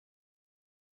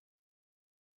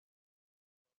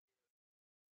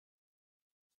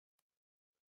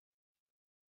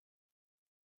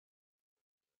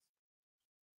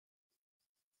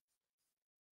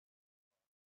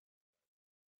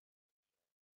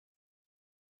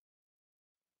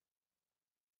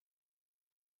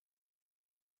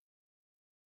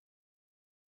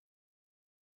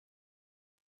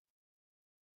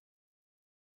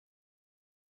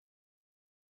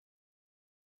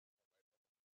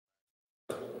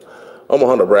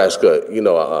Omaha, Nebraska.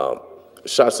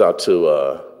 Shouts out to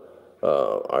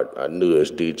our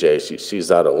newest DJ.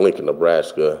 She's out of Lincoln,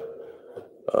 Nebraska.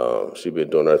 She's been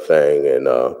doing her thing, and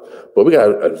but we got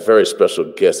a very special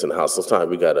guest in the house. Sometimes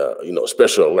we got a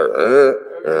special alert.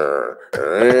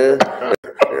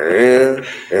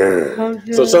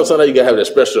 So sometimes you gotta have that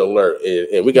special alert,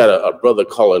 and we got a brother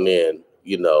calling in.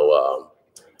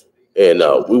 And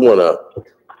we want to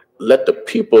let the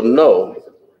people know.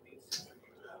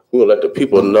 We want to let the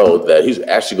people know that he's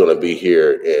actually going to be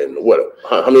here in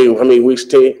how many weeks?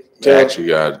 Tim? Actually,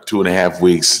 2.5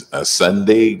 weeks.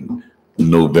 Sunday,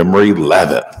 November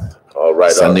 11th. All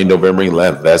right. Sunday, November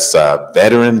 11th. That's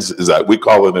Veterans. We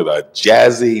calling it a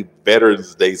jazzy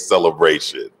Veterans Day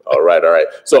celebration. All right.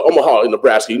 So Omaha, in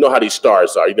Nebraska, you know how these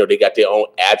stars are. They got their own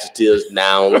adjectives,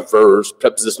 noun, verbs,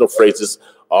 prepositional phrases.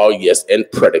 All yes, and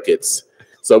predicates.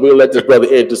 So we'll let this brother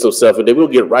introduce himself, and then we'll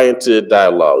get right into the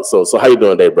dialogue. So how you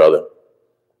doing today, brother?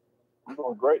 I'm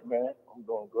doing great, man. I'm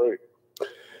doing great.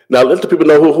 Now let the people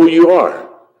know who you are.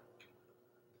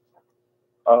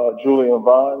 Julian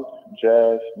Vaughn,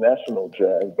 national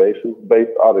jazz bassist,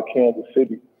 based out of Kansas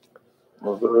City,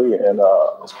 Missouri, and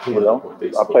I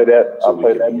play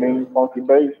that mean funky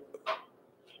bass,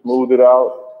 smooth it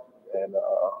out, and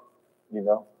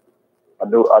I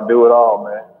do it all,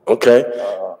 man. Okay.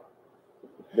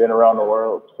 Been around the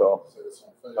world, so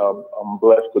I'm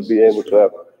blessed to be able to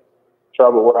have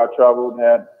traveled where I traveled.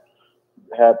 Had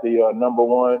the number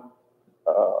one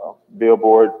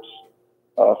Billboard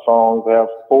songs. I have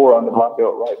 4 under my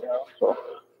belt right now. So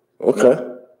okay,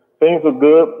 things are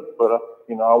good, but I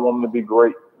want them to be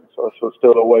great. So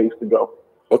still a ways to go.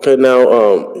 Okay,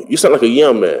 now you sound like a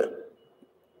young man.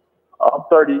 I'm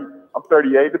 30. I'm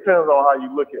 38. Depends on how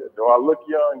you look at it. Do I look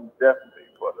young? Definitely,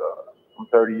 but I'm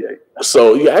 38.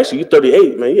 So you're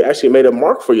 38, man. You actually made a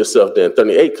mark for yourself then,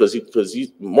 38, because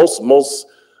most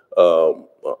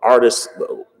artists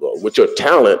with your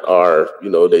talent are they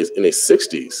in their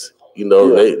 60s.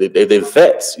 They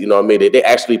vets. They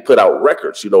actually put out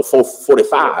records.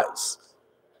 45s.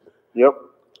 Yep.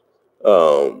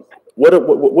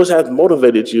 What has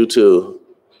motivated you to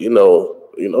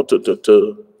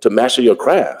to master your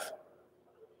craft?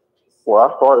 Well,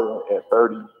 I started at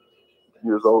 30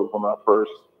 years old when I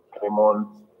first came on,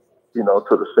 to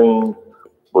the scene.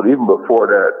 But even before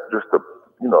that, just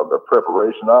the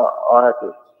preparation, I had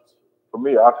to. For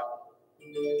me, I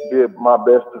did my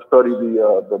best to study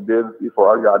the business before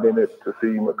I got in it to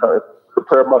see kind of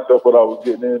prepare myself what I was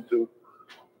getting into.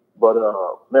 But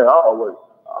man,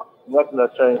 nothing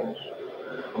has changed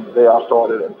from the day I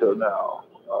started until now.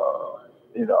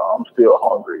 I'm still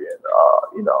hungry,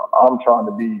 and I'm trying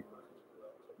to be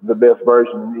the best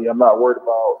version of me. I'm not worried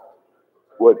about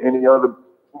what any other,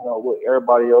 what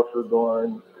everybody else is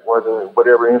doing,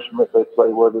 whatever instrument they play,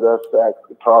 whether that's sax,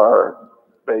 guitar,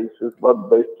 bass, there's other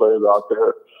bass players out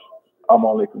there. I'm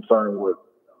only concerned with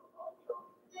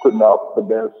putting out the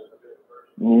best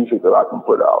music that I can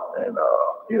put out. And,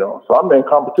 so I'm in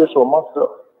competition with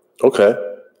myself. Okay.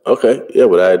 Yeah,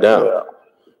 without a doubt.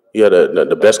 Yeah,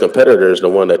 the best competitor is the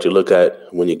one that you look at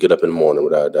when you get up in the morning,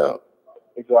 without a doubt.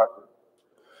 Exactly.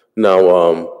 Now,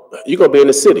 you're going to be in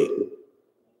the city.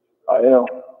 I am.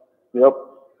 Yep.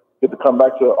 Get to come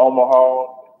back to Omaha.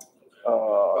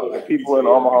 The people in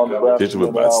Omaha, Nebraska. Just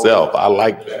with myself. I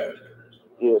like that.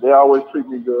 Yeah, they always treat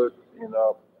me good.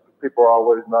 People are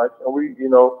always nice. And we,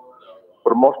 for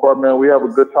the most part, man, we have a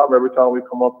good time every time we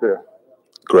come up there.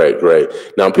 Great.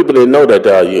 Now, people didn't know that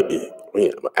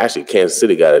actually Kansas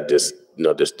City got just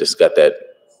got that,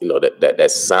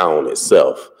 that sound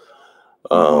itself.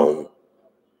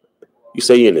 You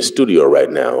say you're in the studio right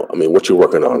now. I mean, what you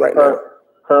working on right now?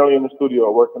 Currently in the studio,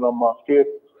 working on my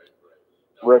 5th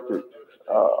record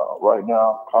right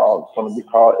now. It's going to be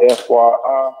called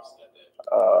FYI.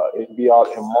 It'll be out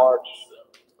in March.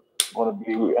 Going to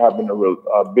be having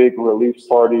a big release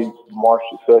party March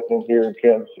the 2nd here in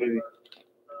Kansas City,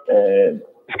 and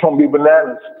it's going to be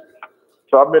bananas.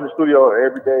 So I'm in the studio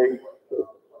every day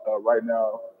right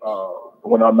now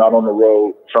when I'm not on the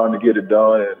road, trying to get it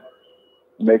done and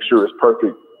make sure it's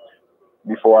perfect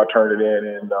before I turn it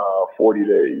in 40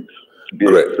 days.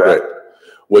 Great.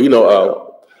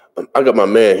 Well, I got my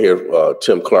man here,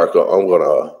 Tim Clark.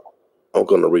 I'm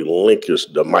gonna relinquish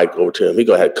the mic over to him. He's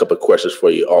gonna have a couple of questions for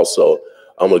you. Also,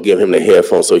 I'm gonna give him the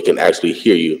headphones so he can actually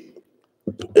hear you.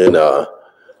 And go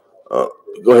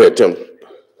ahead, Tim.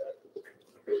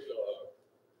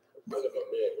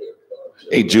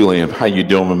 Hey, Julian, how you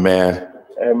doing, man?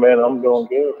 Hey, man, I'm doing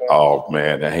good, man. Oh,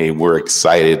 man. Hey, we're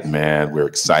excited, man. We're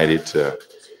excited to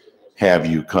have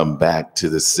you come back to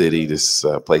the city, this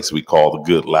place we call the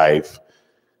Good Life.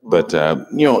 But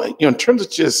in terms of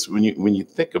just when you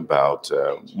think about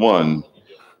one,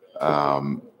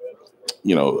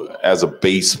 as a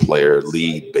bass player,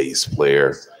 lead bass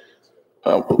player,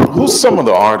 who's some of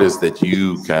the artists that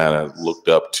you kind of looked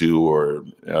up to or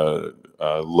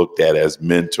looked at as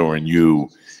mentoring you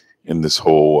in this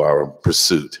whole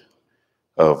pursuit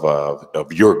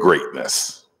of your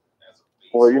greatness?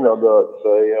 Well,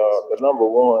 the number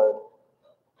one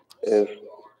is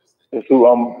who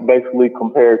I'm basically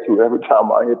compared to every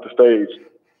time I hit the stage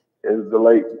is the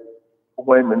late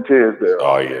Wayman Tisdale.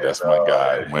 Oh yeah, that's my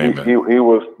guy, Wayman. He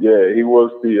was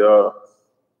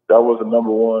that was the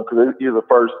number one because he's the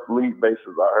first lead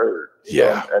bassist I heard.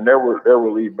 Yeah, and there were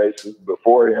lead bassists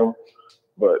before him,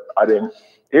 but I didn't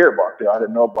hear about them. I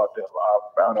didn't know about them. I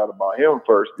found out about him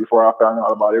first before I found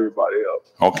out about everybody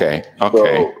else. Okay.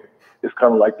 So it's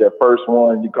kind of like that first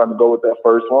one. You kind of go with that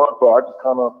first one. So I just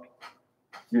kind of,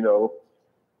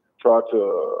 try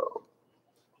to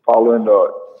follow in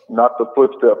not the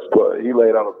footsteps, but he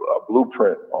laid out a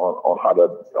blueprint on how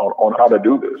to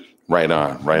do this. Right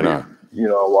on.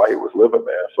 While he was living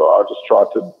there. So I just tried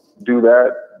to do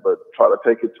that, but try to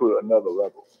take it to another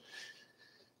level.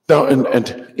 No, and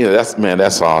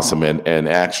that's awesome. And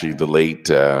actually, the late,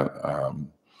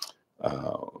 in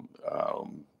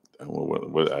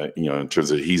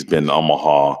terms of he's been in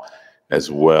Omaha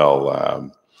as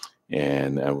well,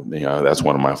 and that's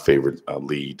one of my favorite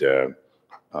lead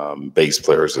bass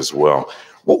players as well.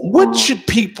 What should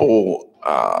people,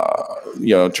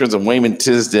 in terms of Wayman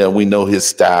Tisdale, we know his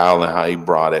style and how he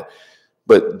brought it,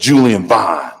 but Julian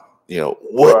Vaughn,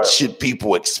 what should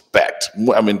people expect?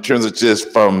 I mean, in terms of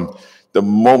just from the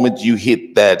moment you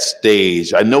hit that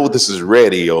stage, I know this is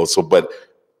radio, but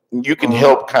you can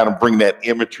help kind of bring that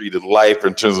imagery to life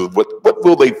in terms of what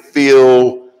will they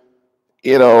feel?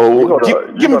 Give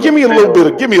me a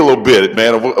little bit,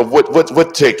 man, of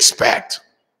what to expect.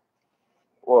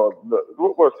 Well,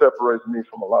 what separates me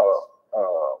from a lot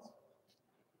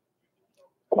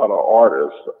of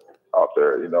artists out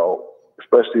there,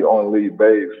 especially on lead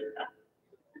bass,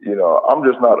 I'm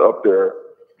just not up there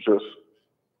just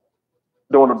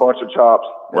doing a bunch of chops.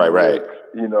 Right. I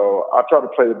try to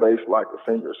play the bass like a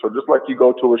singer. So just like you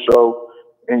go to a show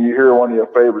and you hear one of your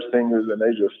favorite singers and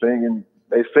they just singing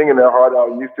their heart out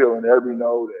and you feeling every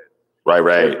note.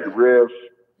 Right. Every riff.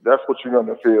 That's what you're going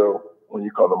to feel when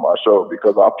you come to my show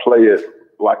because I play it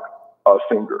like a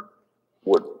singer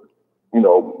would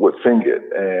sing it.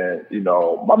 And,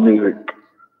 my music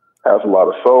has a lot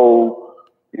of soul.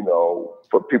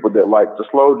 For people that like the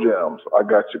slow jams, I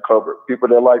got you covered. People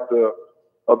that like the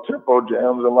up-tempo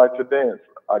jams and like to dance,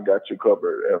 I got you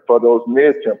covered. And for those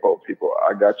mid-tempo people,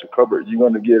 I got you covered. You're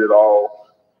going to get it all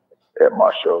at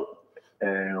my show.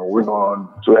 And we're going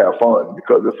to have fun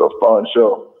because it's a fun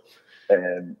show.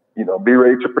 And, be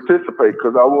ready to participate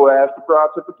because I will ask the crowd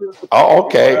to participate. Oh,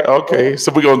 okay.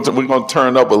 So we're gonna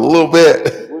turn up a little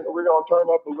bit. We're gonna turn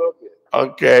up a little bit.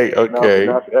 Okay.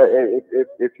 Now,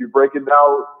 if you break it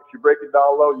down,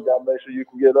 low, you gotta make sure you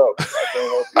can get up.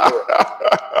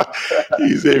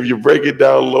 He said, if you break it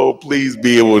down low, please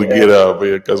be able to get up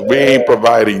because we ain't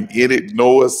providing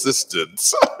no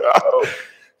assistance.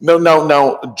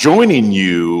 Now, joining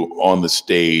you on the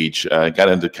stage, got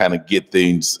into kind of get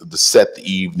things to set the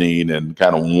evening and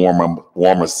kind of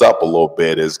warm us up a little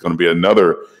bit is going to be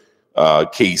another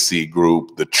KC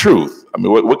group, The Truth. I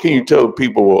mean, what can you tell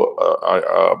people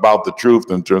about The Truth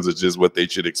in terms of just what they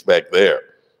should expect there?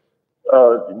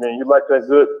 Man, you like that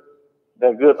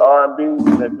good R&B,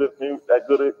 that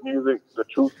good music. The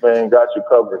Truth Band got you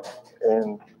covered,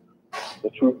 and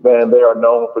the Truth Band, they are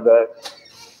known for that.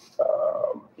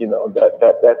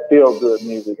 That feel good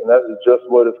music, and that's just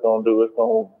what it's gonna do. It's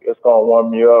gonna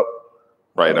warm you up.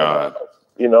 Right on.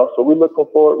 So we're looking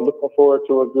forward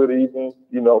to a good evening.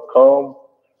 Come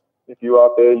if you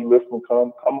out there, you listen.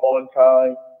 Come on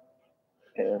time.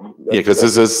 And because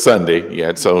this is Sunday.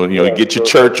 Yeah, so get your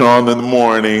church on in the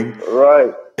morning.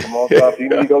 Right. Come on time. You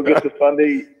need to go get your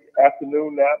Sunday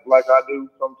afternoon nap like I do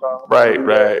sometimes. Right.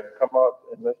 Come out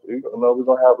and we're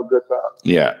gonna have a good time.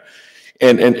 Yeah.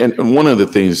 And one of the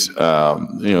things,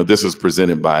 this was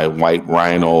presented by White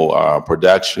Rhino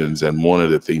Productions, and one of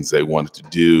the things they wanted to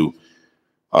do,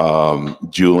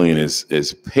 Julian,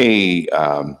 is pay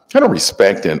kind of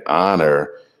respect and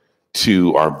honor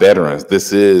to our veterans.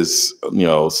 This is,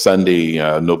 Sunday,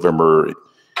 November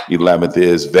 11th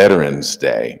is Veterans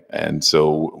Day, and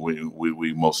so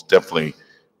we most definitely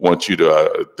want you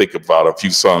to think about a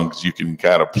few songs you can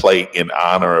kind of play in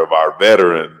honor of our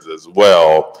veterans as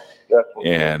well.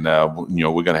 Definitely. And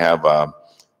we're going to have a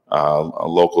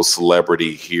local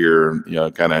celebrity here,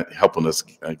 kind of helping us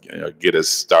get us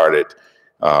started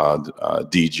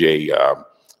DJ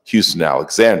Houston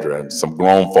Alexandra, and some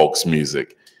grown folks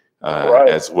music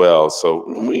as well. So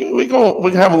we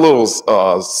gonna have a little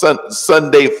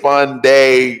Sunday fun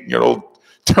day.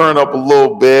 Turn up a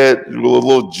little bit, a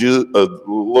little.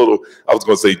 I was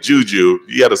gonna say juju.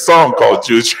 You had a song called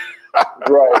Juju.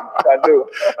 Right, I do.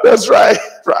 That's right.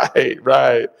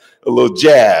 A little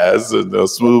jazz and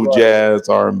smooth jazz,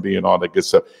 R&B, and all that good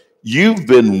stuff. You've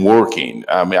been working.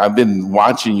 I mean, I've been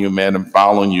watching you, man, and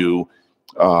following you.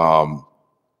 Man,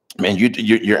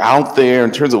 you're out there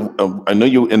in terms of. I know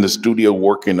you're in the studio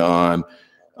working on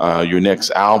your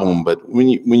next album, but when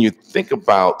you think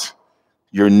about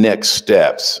your next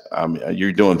steps,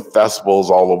 you're doing festivals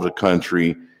all over the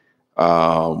country.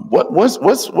 What's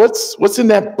in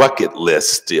that bucket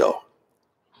list still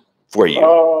for you?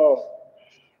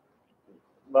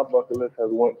 My bucket list has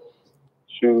went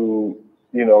to,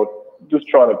 just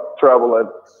trying to travel at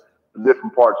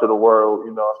different parts of the world.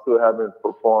 I still haven't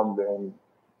performed in,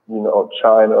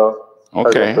 China.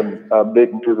 Okay. A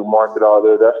big music market out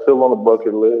there. That's still on the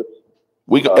bucket list.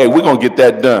 We're gonna get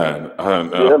that done.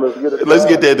 Yeah, let's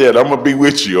get that done. I'm gonna be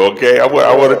with you, okay? I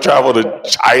want to travel to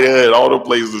China and all the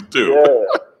places too.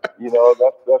 Yeah,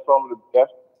 that's some of the.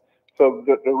 So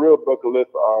the real bucket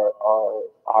lists are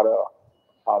out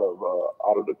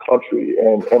of the country,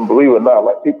 and believe it or not,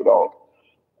 like people don't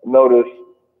notice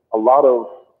a lot of.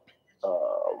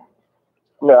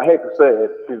 I hate to say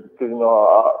it because we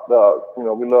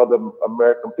love the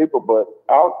American people, but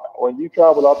when you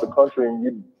travel out the country and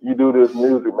you do this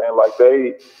music, man, like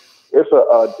it's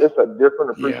a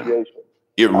different appreciation.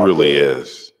 Yeah, it really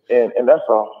is, and that's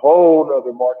a whole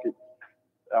other market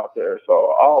out there.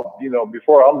 So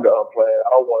before I'm done playing,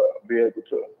 I want to be able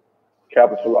to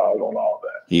capitalize on all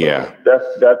that. Yeah, so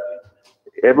that's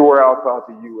everywhere outside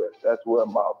the U.S. That's where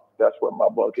my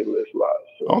bucket list lies.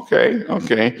 So. Okay.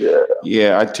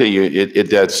 Yeah. I tell you,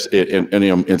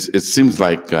 it seems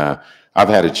like I've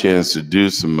had a chance to do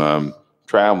some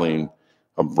traveling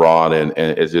abroad, and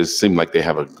it just seemed like they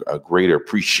have a greater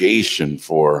appreciation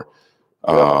for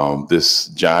this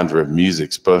genre of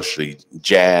music, especially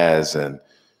jazz and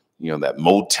that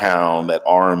Motown, that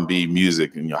R&B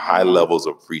music, and high levels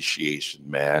of appreciation,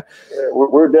 man. Yeah,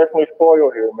 we're definitely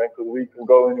spoiled here, man, because we can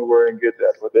go anywhere and get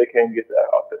that, but they can't get that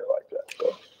out there like that.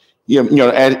 So.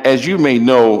 Yeah, as you may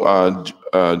know,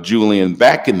 Julian,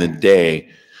 back in the day,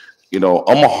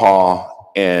 Omaha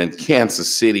and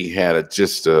Kansas City had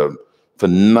just a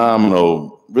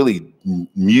phenomenal, really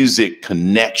music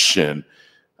connection.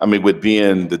 I mean, with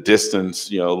being the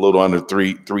distance, a little under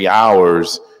three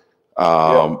hours.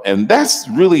 And that's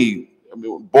really,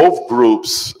 both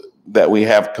groups that we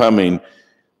have coming,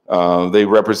 they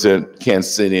represent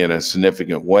Kansas City in a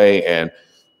significant way. And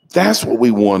that's what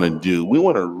we want to do. We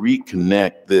want to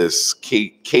reconnect this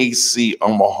KC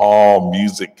Omaha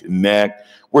Music Connect.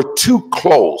 We're too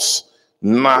close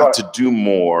not to do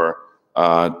more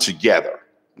together.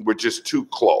 We're just too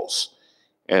close.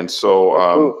 And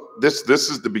so this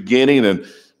is the beginning. And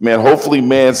man, hopefully,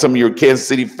 man, some of your Kansas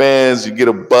City fans, you get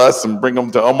a bus and bring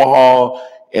them to Omaha,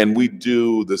 and we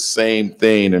do the same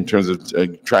thing in terms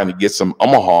of trying to get some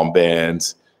Omaha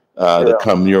bands to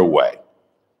come your way.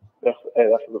 That's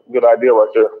a good idea right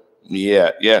there.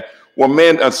 Yeah. Well,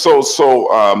 man, this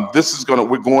is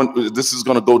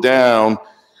gonna go down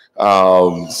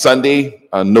Sunday,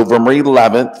 November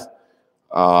 11th.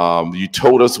 You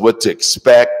told us what to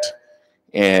expect.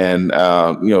 And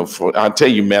I tell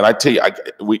you,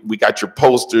 we got your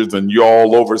posters, and you're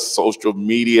all over social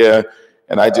media.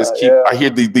 And I just I hear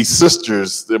these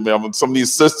sisters. Some of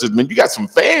these sisters, man, you got some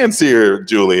fans here,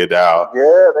 Julia. Now,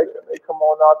 yeah, they come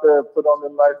on out there and put on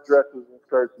their nice dresses and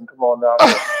skirts and come on out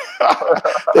there.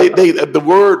 the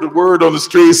word on the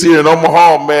streets here in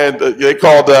Omaha, man, they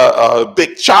call the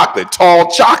big chocolate, tall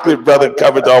chocolate brother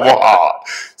coming to Omaha.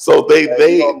 So they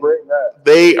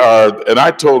are, and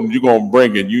I told them you're gonna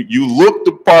bring it. You look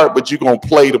the part, but you're gonna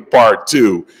play the part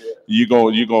too. You're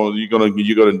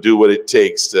gonna do what it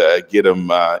takes to get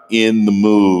them in the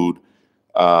mood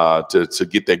to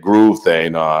get that groove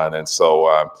thing on. And so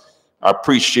I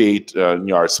appreciate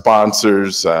our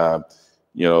sponsors. The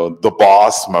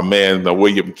boss, my man,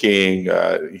 William King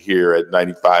here at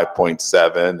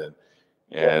 95.7,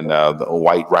 and the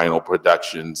White Rhino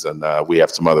Productions, and we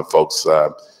have some other folks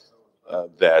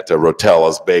that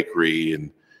Rotella's Bakery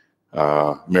and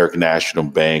American National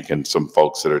Bank, and some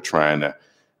folks that are trying to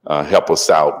help us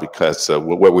out, because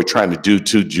what we're trying to do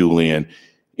too, Julian,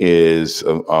 is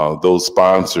those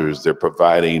sponsors, they're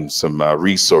providing some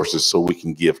resources so we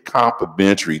can give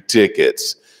complimentary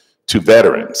tickets to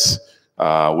veterans.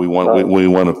 We want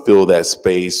to fill that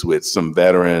space with some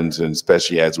veterans, and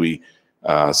especially as we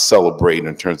celebrate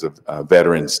in terms of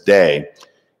Veterans Day,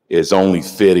 is only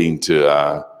fitting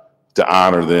to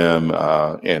honor them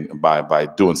and by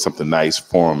doing something nice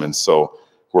for them. And so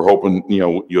we're hoping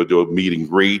you'll do a meet and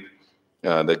greet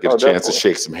that get a chance to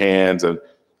shake some hands. And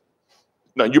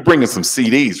no, you're bringing some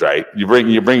CDs, right? You're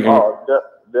bringing. Oh,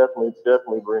 definitely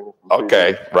bringing some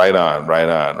okay, CDs.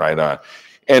 right on.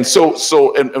 And so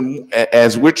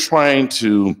as we're trying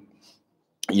to,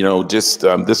 just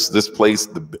this place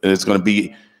is going to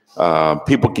be,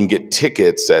 people can get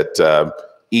tickets at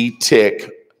eTix,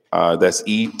 that's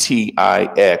etix.com.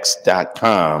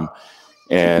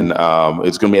 And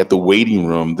it's going to be at the waiting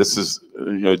room. This is,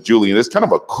 Julian, it's kind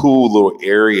of a cool little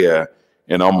area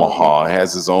in Omaha. It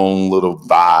has its own little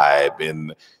vibe,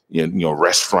 and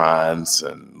restaurants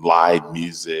and live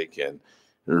music and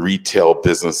retail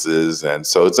businesses. And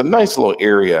so it's a nice little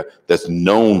area that's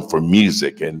known for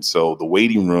music. And so the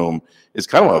waiting room is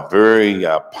kind of a very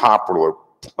popular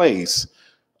place.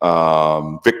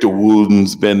 Victor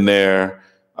Wooten's been there,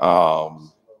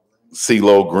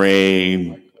 CeeLo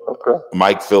Green,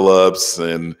 Mike Phillips,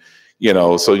 and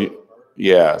so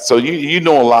you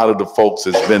know a lot of the folks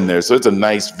that's been there. So it's a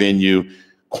nice venue,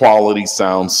 quality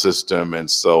sound system,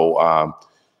 and so I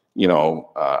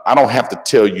don't have to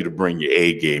tell you to bring your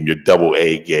A game, your double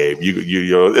A game.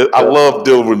 I love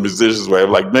dealing with musicians where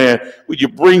I'm like, man, will you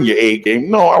bring your A game?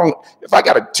 No, I don't. If I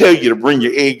got to tell you to bring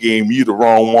your A game, you're the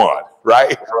wrong one,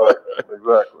 right? Right,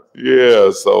 exactly. Yeah.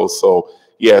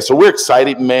 So we're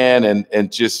excited, man,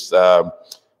 and just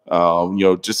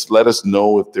just let us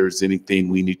know if there's anything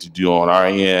we need to do on our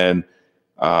end,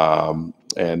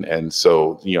 and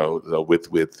so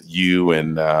with you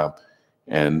and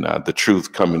the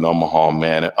truth coming to Omaha,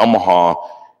 man. And Omaha,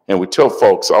 and we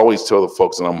always tell the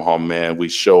folks in Omaha, man, we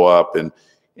show up and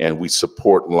we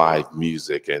support live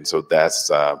music, and so that's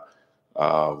for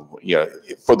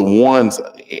the ones,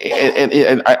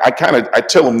 and I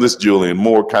tell them this, Julian,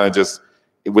 more kind of just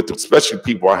with especially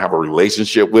people I have a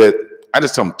relationship with. I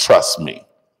just tell them, trust me.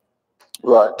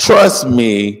 Right. Trust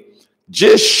me.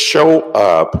 Just show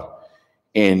up,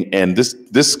 and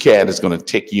this cat is going to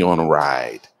take you on a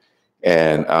ride,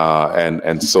 and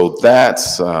so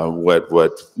that's what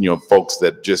folks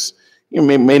that just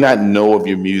may not know of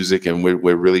your music, and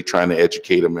we're really trying to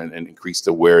educate them and increase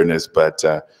the awareness, but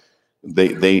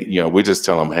they we just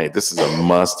tell them, hey, this is a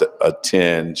must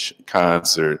attend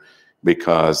concert,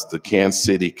 because the Kansas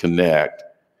City Connect.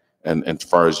 And as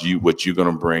far as what you're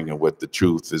going to bring and what the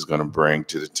truth is going to bring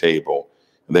to the table,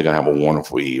 they're going to have a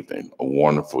wonderful evening.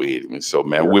 So,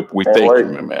 man, we thank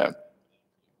you, man.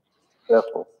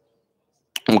 Definitely.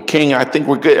 Well, King, I think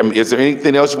we're good. I mean, is there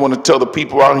anything else you want to tell the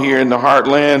people out here in the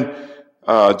heartland,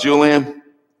 Julian?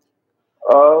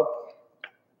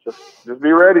 Just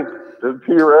be ready. Just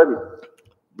be ready.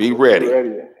 Be ready.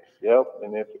 Yep.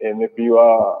 And if you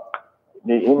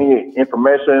need any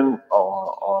information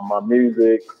on my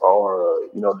music, or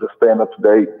just staying up to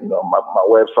date, my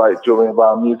website,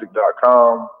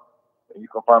 julianvaughnmusic.com, and you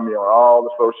can find me on all the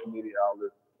social media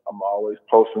outlets. I'm always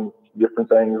posting different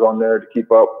things on there to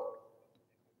keep up,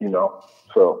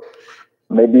 so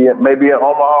maybe in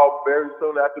Omaha very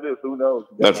soon after this. Who knows?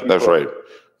 That's right.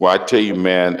 Well, I tell you,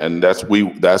 man, and that's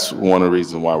one of the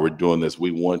reasons why we're doing this.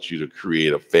 We want you to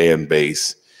create a fan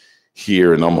base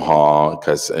here in Omaha,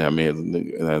 because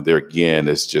there again,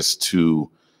 it's just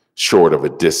too short of a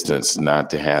distance not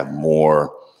to have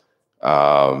more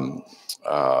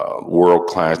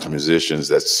world-class musicians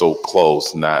that's so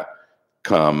close not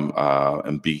come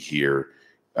and be here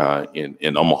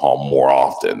in Omaha more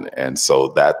often. And so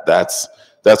that's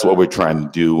what we're trying to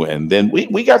do. And then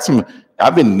we got some.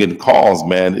 I've been getting calls,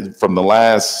 man, from the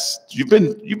last. You've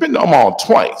been to Omaha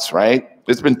twice, right?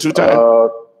 It's been 2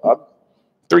 times.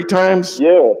 3 times?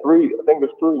 Yeah, 3. I think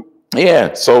it's 3.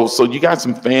 Yeah. So you got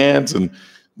some fans, and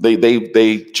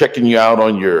they checking you out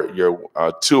on your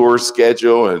tour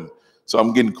schedule, and so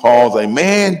I'm getting calls like,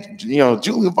 man,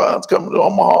 Julian Vaughn's coming to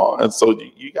Omaha, and so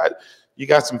you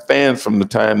got some fans from the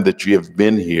time that you have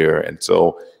been here, and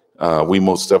so we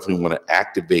most definitely want to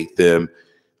activate them.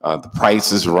 The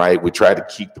price is right. We try to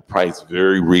keep the price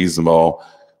very reasonable.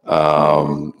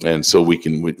 And so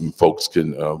folks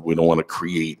can, we don't want to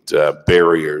create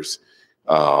barriers,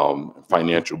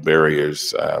 financial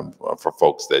barriers for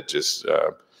folks that just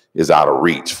is out of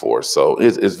reach for. So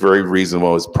it's very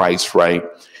reasonable. It's priced right,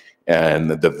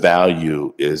 and the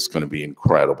value is going to be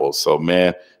incredible. So,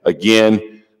 man,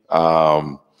 again,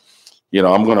 I'm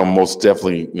going to most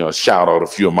definitely shout out a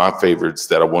few of my favorites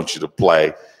that I want you to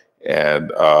play.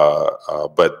 And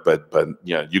but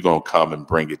you're gonna come and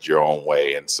bring it your own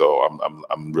way, and so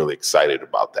I'm really excited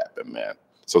about that, man.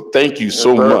 So thank you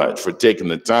so much for taking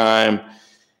the time.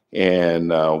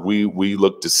 And we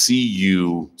look to see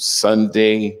you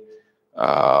Sunday,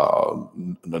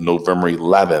 November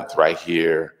 11th, right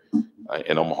here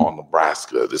in Omaha,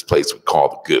 Nebraska. This place we call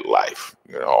the Good Life.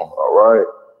 You know. All right.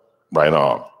 Right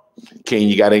on. King,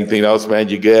 you got anything else, man?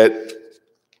 You good?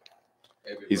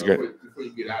 He's good. Before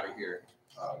you get out of here,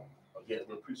 again,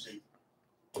 we appreciate.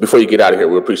 Before you get out of here,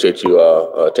 we appreciate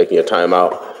you taking your time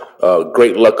out.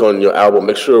 Great luck on your album.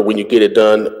 Make sure when you get it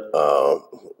done,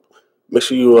 make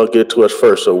sure you get it to us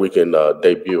first so we can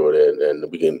debut it and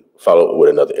we can follow up with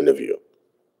another interview.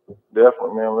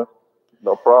 Definitely, man.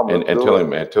 No problem. And tell him,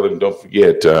 man. Tell him, don't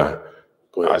forget.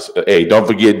 Hey, don't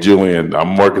forget, Julian.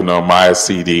 I'm working on my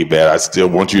CD, man. I still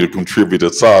want you to contribute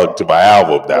a song to my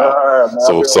album now.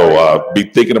 Right, so be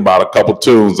thinking about a couple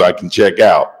tunes I can check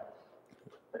out.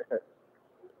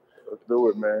 Let's do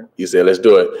it, man. You said, let's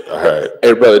do it. All right.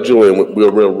 Hey, brother Julian, we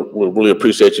really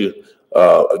appreciate you.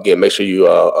 Again, make sure you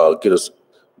get us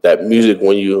that music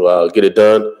when you get it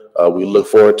done. We look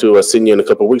forward to seeing you in a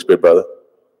couple of weeks, big brother.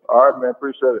 All right, man.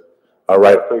 Appreciate it. All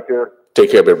right. Take care.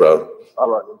 Take care, big brother. All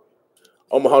right.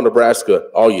 Omaha, Nebraska.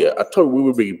 Oh, yeah. I told you we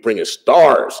would be bringing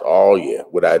stars. Oh, yeah,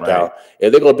 without doubt.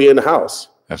 And they're going to be in the house.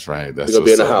 That's right. They're going to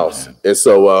be in the house. Man. And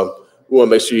so we want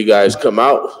to make sure you guys come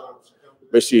out.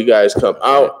 Make sure you guys come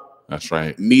out. That's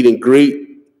right. Meet and greet.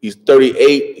 He's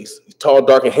 38. He's tall,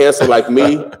 dark, and handsome like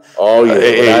me. Oh,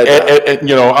 yeah. And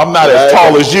you know, I'm not as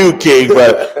tall as you, King,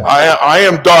 but I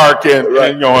am dark and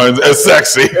you know, and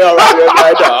sexy. Yeah, all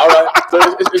right. So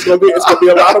it's gonna be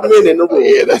a lot of men in the room.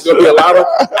 Yeah, there's gonna be a lot of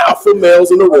alpha males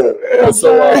in the room. And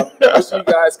so make sure you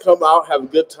guys come out, have a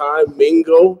good time,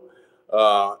 mingle,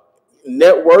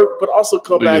 network, but also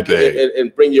come back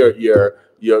and bring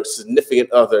your significant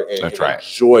other and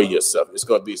enjoy yourself. It's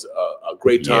going to be a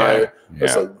great time,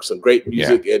 some great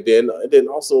music, and then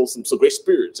also some great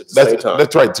spirits at the same time.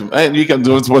 That's right. And you can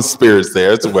do some spirits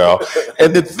there as well.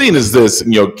 And the thing is this,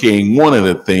 you know, King, one of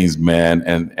the things, man,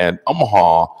 and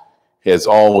Omaha has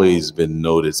always been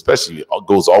noted, especially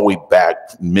goes all the way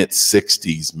back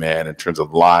mid-'60s, man, in terms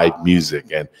of live music.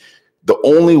 And the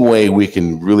only way we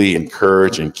can really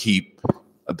encourage and keep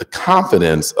the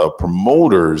confidence of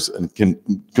promoters and can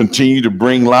continue to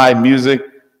bring live music,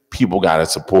 people got to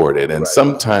support it. And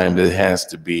sometimes it has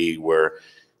to be where,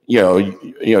 you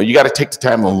got to take the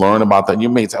time to learn about that. You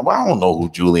may say, well, I don't know who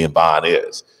Julian Vaughn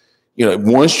is. You know,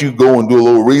 once you go and do a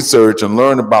little research and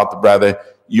learn about the brother,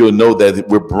 you'll know that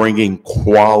we're bringing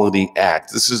quality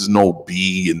acts. This is no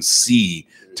B and C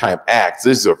type acts.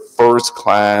 This is a first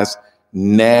class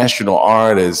national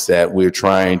artist that we're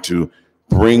trying to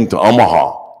bring to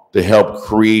Omaha to help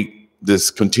create this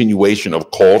continuation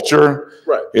of culture,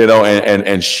 you know,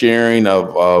 and sharing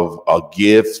of a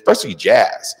gift, especially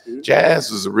jazz. Mm-hmm.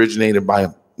 Jazz is originated by,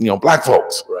 Black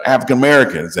folks, African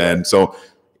Americans. And so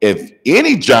if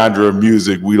any genre of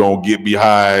music we don't get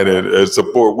behind and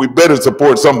support, we better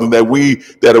support something that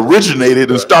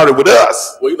originated and started with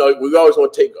us. Well, we always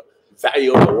want to take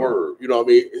value of the word. You know what I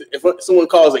mean? If someone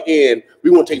calls it in,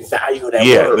 we want to take value of that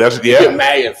word. Get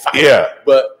mad and fight. Yeah.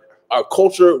 But our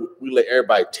culture, we let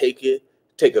everybody take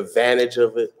advantage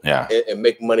of it, and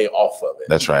make money off of it.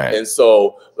 That's right. And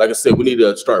so, like I said, we need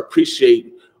to start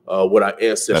appreciating what our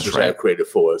ancestors have created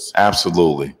for us.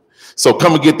 Absolutely. So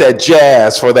come and get that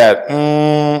jazz for that.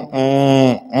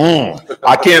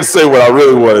 I can't say what I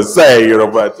really want to say,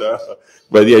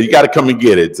 but yeah, you got to come and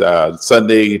get it.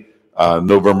 Sunday,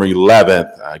 November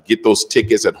 11th. Get those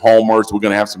tickets at Homer's. We're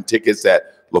going to have some tickets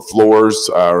at LaFleur's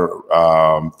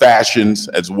Fashions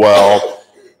as well.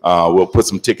 We'll put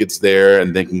some tickets there,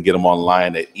 and they can get them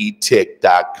online at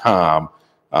etic.com.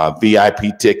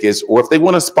 VIP tickets, or if they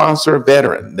want to sponsor a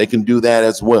veteran, they can do that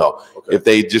as well. Okay. If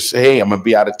they just say, hey, I'm gonna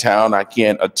be out of town, I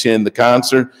can't attend the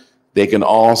concert, they can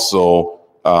also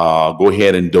go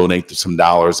ahead and donate to some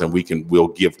dollars, and we'll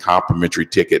give complimentary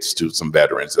tickets to some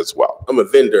veterans as well. I'm a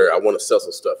vendor. I want to sell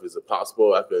some stuff. Is it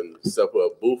possible I can set up a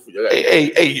booth?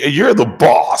 Hey, you're the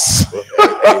boss.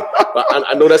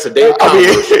 I know that's a day of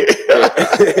commerce.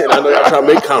 And I know y'all trying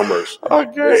to make commerce.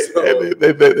 Okay.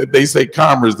 So, they say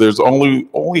commerce. There's only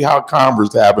how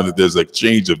commerce happens if there's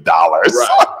exchange of dollars.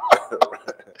 Right.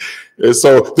 And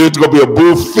so there's going to be a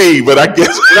booth fee, but I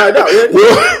guess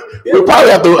we'll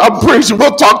probably have to. I'm pretty sure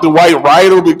we'll talk to White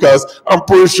Rider, because I'm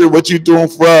pretty sure what you're doing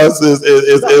for us is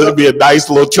it'll be a nice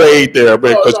little trade there,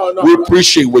 man. Because we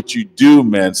appreciate what you do,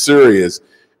 man. Serious.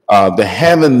 The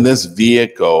having this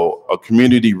vehicle, a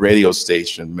community radio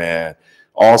station, man.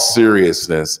 All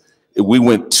seriousness, we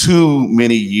went too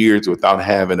many years without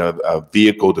having a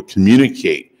vehicle to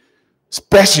communicate,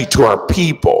 especially to our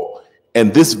people.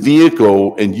 And this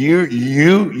vehicle, and you've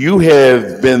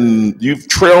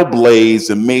trailblazed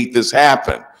and made this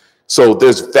happen. So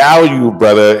there's value,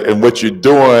 brother, in what you're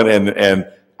doing, and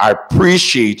I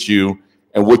appreciate you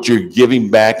and what you're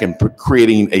giving back and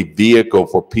creating a vehicle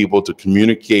for people to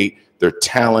communicate their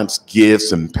talents,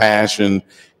 gifts, and passion.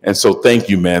 And so thank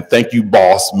you, man. Thank you,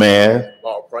 boss, man.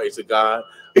 All praise to God.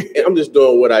 And I'm just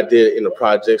doing what I did in the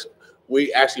projects.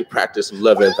 We actually practice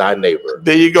loving thy neighbor.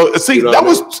 There you go. See, you know that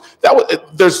was there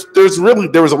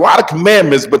was a lot of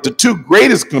commandments, but the two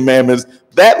greatest commandments,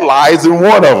 that lies in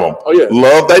one of them. Oh yeah,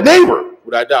 love thy neighbor.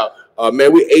 Without doubt,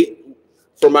 man. We ate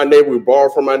from my neighbor. We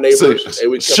borrowed from my neighbors,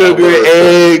 and we kept sugar,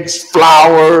 eggs,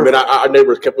 flour. Man, our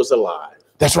neighbors kept us alive.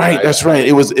 That's right. Right? That's right.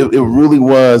 It really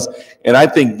was, and I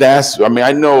think that's. I mean,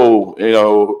 I know,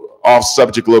 off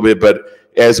subject a little bit, but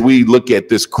as we look at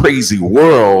this crazy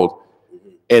world.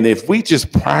 And if we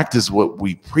just practice what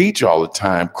we preach all the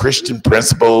time, Christian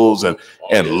principles and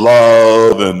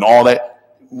love and all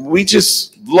that, we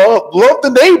just love the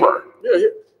neighbor. Yeah.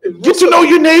 Get to know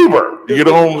your neighbor.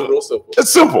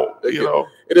 It's simple. And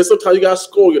then sometimes you gotta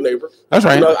scold your neighbor. That's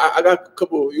right. I got a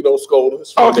couple,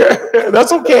 scoldings. Okay,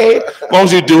 that's okay. As long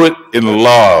as you do it in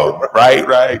love,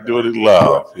 right? Do it in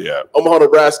love. Yeah. Omaha,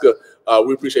 Nebraska.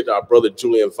 We appreciate our brother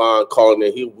Julian Vaughn calling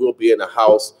in. He will be in the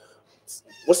house.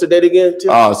 What's the date again,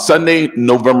 Tim? Sunday,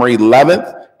 November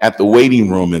 11th at the Waiting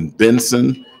Room in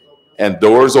Benson. And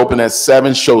doors open at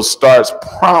 7. Show starts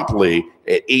promptly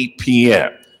at 8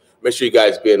 p.m. Make sure you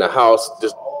guys be in the house.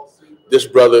 This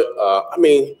brother,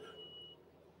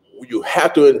 you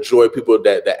have to enjoy people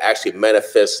that actually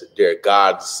manifest their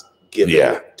God's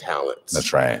given talents.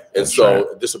 That's right. And this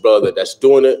is a brother that's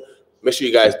doing it. Make sure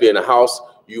you guys be in the house.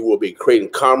 You will be creating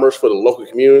commerce for the local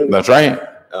community. That's right.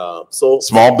 So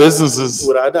small businesses,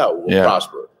 without doubt, will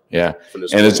prosper. Yeah,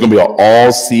 and it's going to be an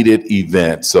all-seated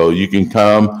event, so you can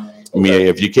come. I mean,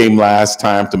 if you came last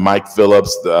time to Mike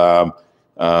Phillips, it's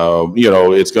going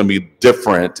to be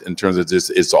different in terms of this.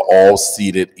 It's an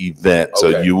all-seated event,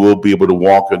 so you will be able to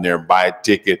walk in there, buy a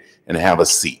ticket, and have a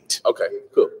seat. Okay,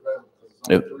 cool.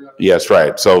 Yes,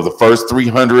 right. So the first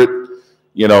 300,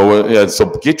 so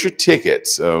get your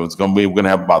tickets. We're going to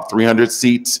have about 300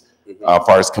 seats. As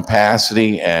far as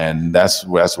capacity, and that's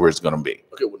where it's going to be.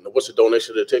 Okay, what's the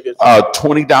donation to the tickets?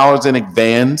 $20 in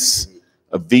advance.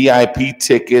 VIP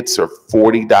tickets are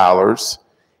 $40,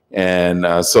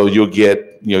 and so you'll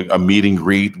get a meet and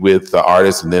greet with the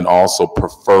artist, and then also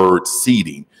preferred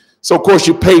seating. So of course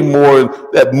you pay more.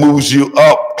 That moves you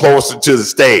up closer to the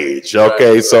stage.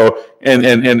 Okay, right. So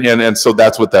and so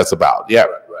that's what that's about. Yeah.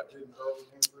 Right.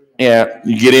 Yeah,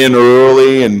 you get in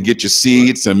early and get your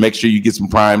seats, and make sure you get some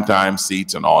prime time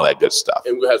seats and all that good stuff.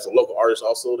 And we have some local artists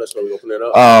also. That's why we open it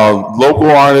up. Local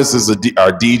artists is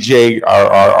our DJ,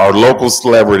 our local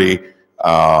celebrity.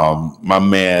 My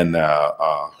man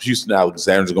Houston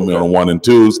Alexander is going to be on the 1 and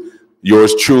 2s.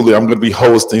 Yours truly, I'm going to be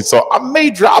hosting, so I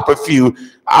may drop a few.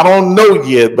 I don't know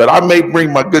yet, but I may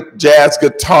bring my good jazz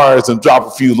guitars and drop a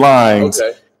few lines.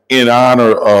 Okay. In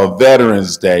honor of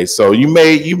Veterans Day, so I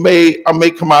may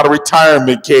come out of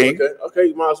retirement, King. Okay,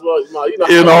 you might as well. You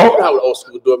know how old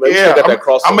school do it, man. Yeah, got that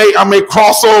crossover. I may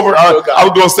cross over. I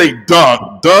was gonna say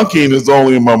dunk. Dunking is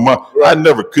only in my mind. Right. I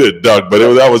never could dunk, but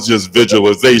that was just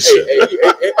visualization. Hey,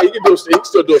 you can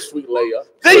still do a sweet layup.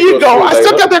 There you go. I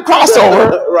still got that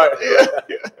crossover. Right.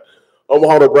 Yeah.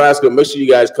 Omaha, Nebraska. Make sure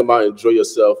you guys come out and enjoy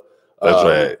yourself. That's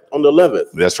right. On the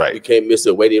 11th. That's right. You can't miss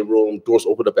it. Waiting room. Doors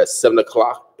open up at 7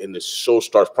 o'clock, and the show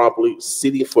starts promptly.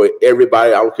 Seating for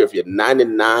everybody. I don't care if you're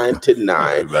 99 to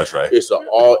 9. That's right. It's an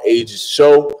all ages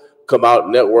show. Come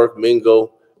out, network,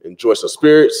 mingle, enjoy some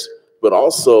spirits, but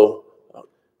also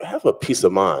have a peace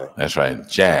of mind. That's right.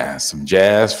 Jazz. Some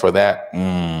jazz for that.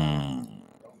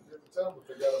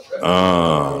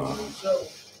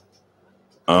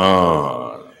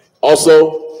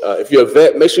 Also, if you're a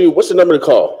vet, make sure what's the number to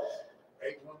call?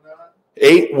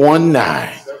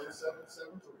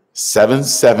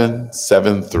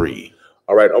 819-7773.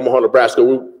 All right, Omaha, Nebraska.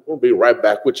 We'll be right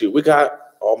back with you. We got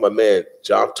my man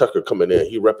John Tucker coming in.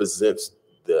 He represents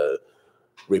the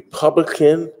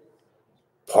Republican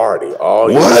Party.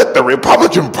 What? The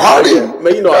Republican Party?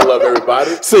 Man, I love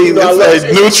everybody. See, it's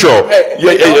neutral.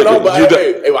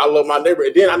 I love my neighbor,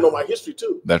 and then I know my history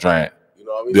too. That's right.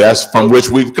 That's from which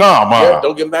we've come, huh? Yeah,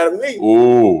 don't get mad at me.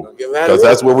 Ooh, because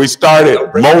that's where we started.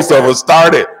 Most of us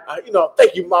started.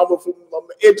 Thank you, Mama, for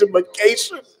my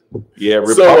education. Yeah,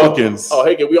 Republicans.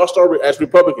 We all started as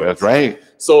Republicans. That's right.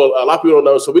 So a lot of people don't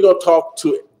know. So we're gonna talk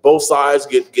to both sides,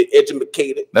 get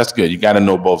educated. That's good. You got to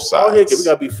know both sides. We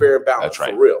gotta be fair and balanced. That's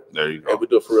right. For real. There you go. And we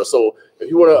do it for real. So if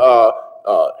you want to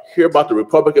hear about the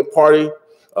Republican Party,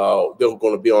 They're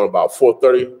going to be on about 4:30.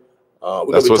 We're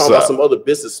going to be talking about some other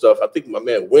business stuff. I think my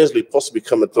man Winsley supposed to be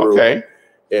coming through. Okay.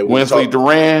 And Winsley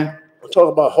Duran. We're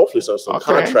talking about hopefully some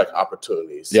contract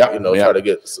opportunities. Yeah. Try to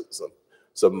get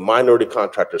some minority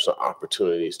contractors some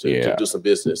opportunities to do some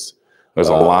business. There's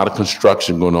a lot of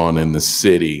construction going on in the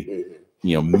city.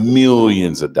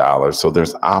 Millions of dollars. So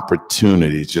there's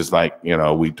opportunities, just like,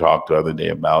 we talked the other day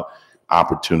about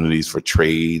opportunities for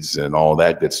trades and all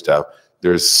that good stuff.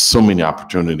 There's so many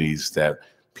opportunities that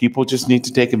people just need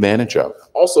to take advantage of.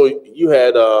 Also, you're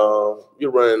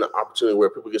running an opportunity where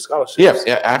people get scholarships.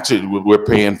 Yeah, actually, we're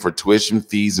paying for tuition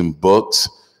fees and books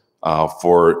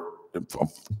for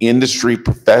industry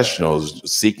professionals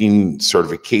seeking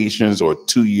certifications or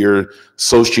 2-year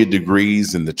associate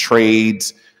degrees in the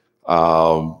trades.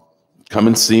 Come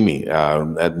and see me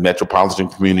at Metropolitan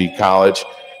Community College.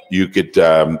 You could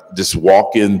just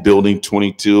walk in Building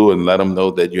 22 and let them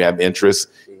know that you have interest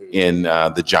in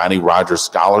the Johnny Rogers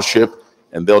Scholarship,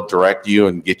 and they'll direct you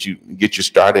and get you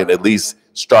started, at least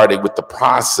started with the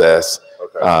process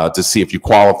to see if you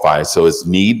qualify. So it's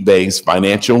need-based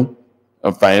financial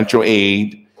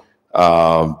aid,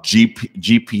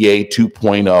 GPA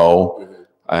 2.0,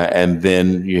 and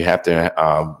then you have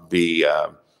to be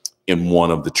in one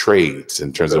of the trades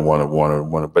in terms of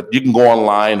one. But you can go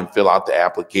online and fill out the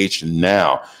application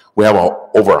now. We have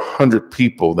over 100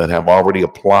 people that have already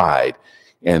applied,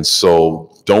 and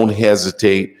so don't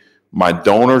hesitate. My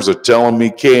donors are telling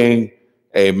me, King,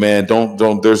 hey man,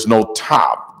 don't. There's no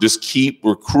top. Just keep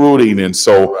recruiting, and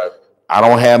so I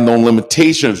don't have no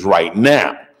limitations right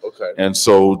now. Okay. And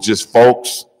so just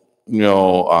folks,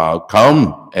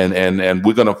 come and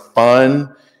we're gonna fund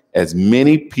as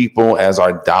many people as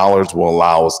our dollars will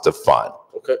allow us to fund.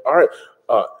 Okay. All right.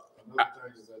 I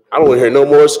don't want to hear no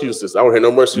more excuses. I don't hear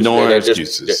no more excuses. No more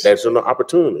excuses. That's no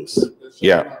opportunities.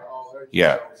 Yeah.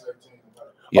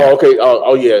 Oh, okay.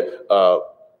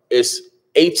 It's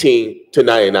 18 to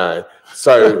 99.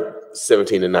 Sorry,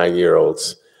 17 to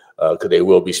 9-year-olds, because there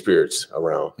will be spirits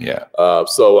around. Yeah. But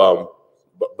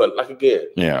like again.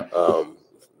 Yeah.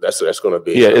 That's going to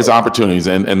be. Yeah, it's opportunities,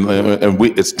 and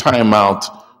it's time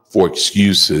out for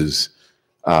excuses,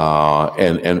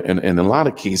 and in a lot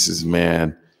of cases,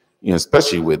 man,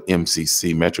 especially with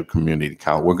MCC, Metro Community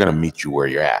College, we're going to meet you where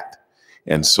you're at.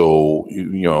 And so,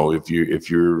 if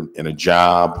you're in a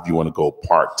job, if you want to go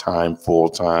part-time,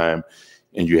 full-time,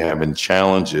 and you're having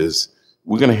challenges,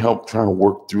 we're going to help try to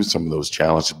work through some of those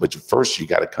challenges. But first, you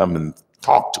got to come and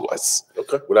talk to us.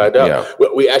 Okay, without a doubt. Yeah.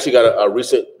 We actually got a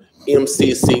recent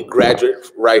MCC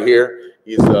graduate right here.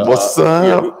 He's what's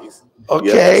up?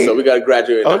 Okay. So we got a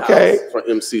graduate in the house from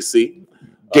MCC.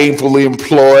 Gainfully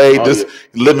employed, just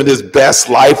living his best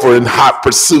life or in hot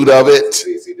pursuit of it.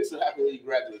 See, this is happening when you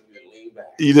graduate.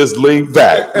 You just lean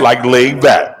back, like lean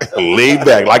back,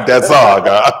 like that song.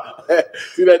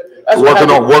 See that's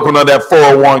working on that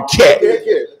 401k.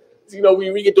 Yeah.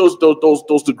 We get those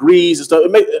degrees and stuff.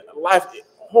 It makes life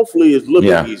hopefully is a little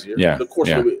bit easier. Yeah. The course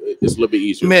is a little bit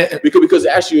easier. Man, because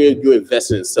actually you invest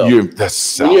in self.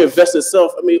 When you invest in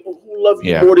self, I mean, who loves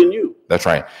you more than you? That's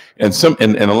right. And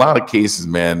in a lot of cases,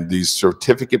 man, these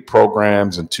certificate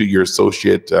programs and 2-year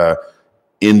associate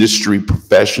industry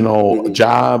professional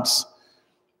jobs,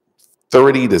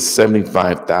 $30,000 to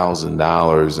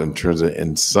 $75,000 in terms of,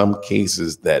 in some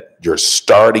cases, that your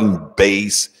starting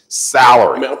base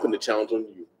salary. Man, I'm putting the challenge on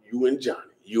you and Johnny,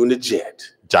 you and the Jet.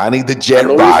 Johnny the Jet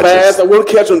Rogers. I'm going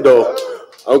to catch him, though.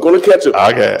 I'm going to catch him.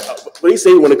 Okay. But he said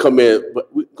he want to come in, but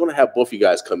we're going to have both of you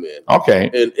guys come in. Okay.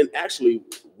 And actually,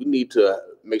 we need to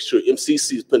make sure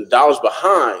MCC is putting dollars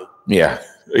behind. Yeah.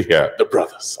 The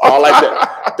brothers. All like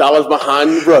that. Dollars behind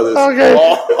the brothers. Okay.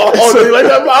 So, you like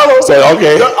that model? So,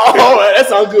 okay. That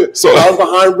sounds good. So, dollars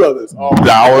behind brothers.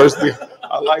 Dollars.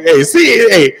 I'm like,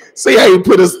 see how you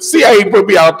put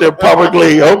me out there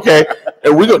publicly. Okay.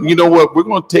 And we're going to, you know what? We're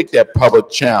going to take that public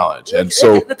challenge. And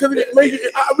so we got to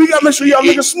make sure y'all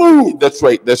make it smooth. That's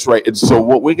right. And so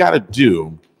what we got to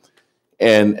do,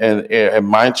 and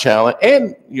my challenge,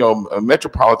 and,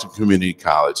 Metropolitan Community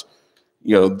College,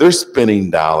 they're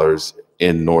spending dollars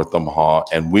in North Omaha,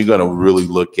 and we're going to really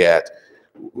look at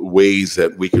ways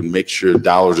that we can make sure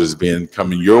dollars is being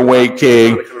coming your way,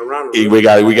 King. We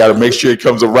got to make sure it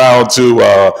comes around to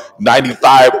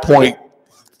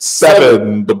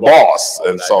 95.7, the boss.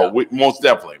 And so we most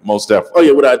definitely. Oh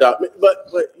yeah, without doubt.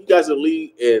 But you guys are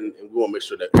lead, and we want to make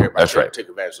sure that everybody take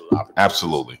advantage of the opportunity.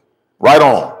 Absolutely. Right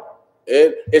on.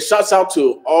 And shouts out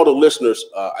to all the listeners.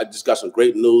 I just got some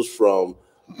great news from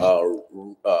the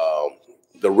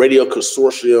Radio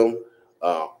Consortium.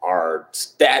 Our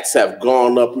stats have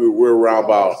gone up. We're around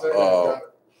about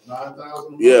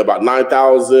 9,000. Yeah, about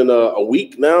 9,000 a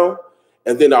week now.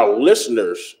 And then our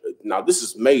listeners, now this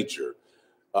is major.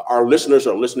 Our listeners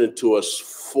are listening to us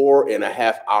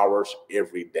 4.5 hours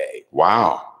every day.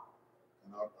 Wow.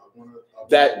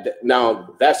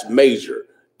 That's major.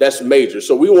 That's major.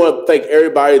 So we want to thank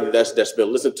everybody that's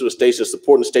been listening to the station,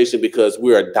 supporting the station, because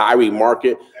we're a diary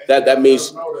market. That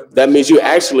means you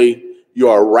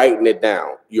are writing it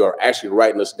down. You are actually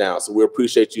writing us down. So we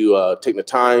appreciate you taking the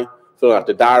time, filling out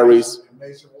the diaries.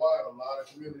 Nationwide, a lot of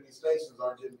community stations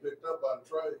are getting picked up by the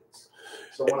trades.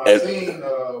 So when I seen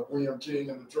William King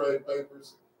in the trade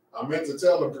papers, I meant to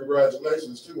tell him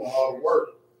congratulations too on all the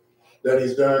work that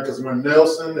he's done, because when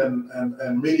Nelson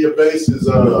and media base is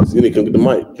you need to come get the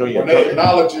mic. When they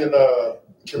acknowledging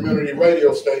community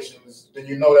radio stations, then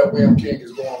you know that William King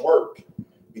is doing work.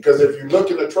 Because if you look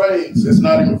in the trades, it's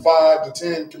not even 5 to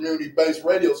 10 community-based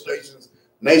radio stations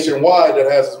nationwide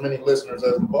that has as many listeners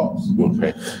as the boss.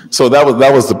 Okay, so that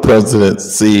was the president,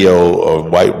 CEO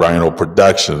of White Rhino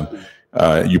Production.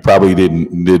 You probably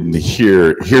didn't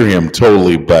hear him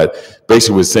totally, but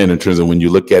basically was saying in terms of when you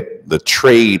look at the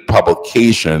trade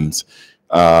publications,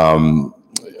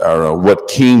 what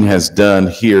King has done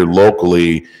here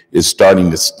locally is starting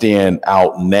to stand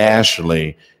out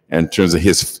nationally in terms of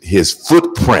his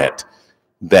footprint,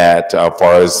 that as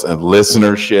far as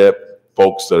listenership,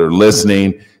 folks that are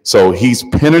listening. So he's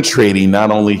penetrating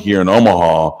not only here in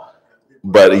Omaha,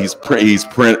 but he's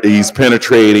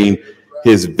penetrating.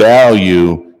 His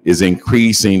value is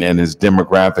increasing and his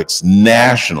demographics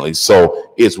nationally.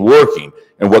 So it's working.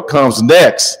 And what comes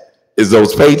next is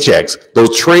those paychecks,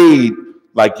 those trade,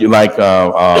 like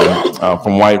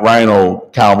from White Rhino,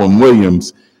 Calvin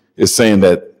Williams is saying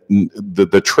that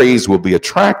the trades will be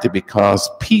attracted because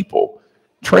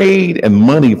trade and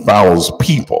money follows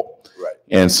people. Right.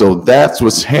 And so that's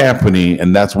what's happening,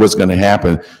 and that's what's going to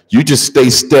happen. You just stay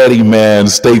steady, man,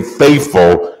 stay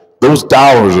faithful. Those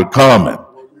dollars are coming.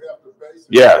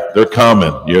 Yeah, they're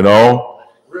coming, you know?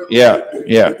 Yeah.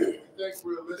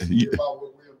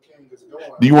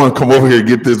 Do you want to come over here and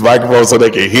get this microphone so they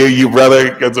can hear you,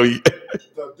 brother? The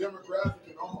demographic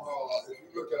in Omaha, if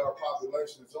you look at our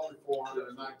population, it's only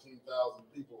 419,000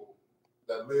 people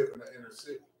that live in the inner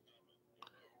city.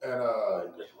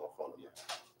 And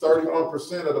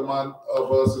 31%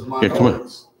 of us is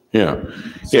minorities.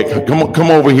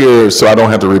 Come over here so I don't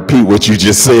have to repeat what you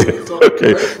just said.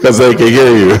 Okay, because they can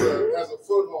hear you. As a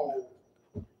foothold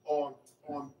on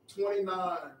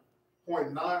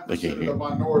 29.9% of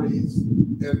minorities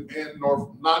in North,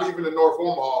 not even in North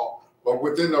Omaha, but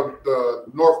within the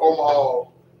North Omaha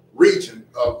region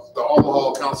of the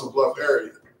Omaha Council Bluff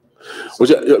area.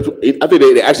 Which I think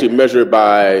they actually measure it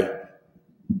by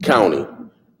county,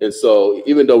 and so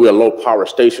even though we're a low power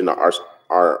station, our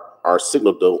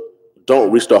signal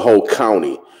don't reach the whole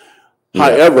county. Yeah.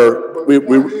 However, we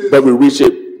reach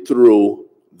it through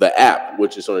the app,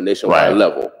 which is on a nationwide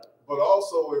level. But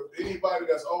also, if anybody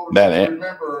that's older,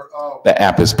 remember the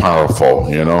app is powerful,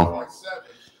 you know.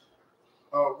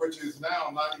 Which is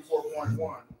now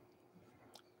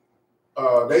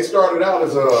 94.1. They started out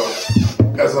as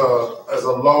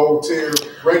a low tier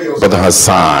radio. Brother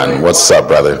Hassan, what's up,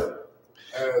 brother?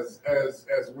 As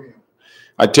William.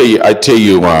 I tell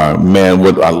you, man,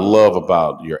 what I love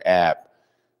about your app,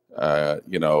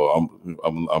 I'm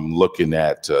looking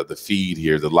at the feed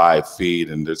here, the live feed,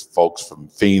 and there's folks from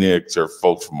Phoenix or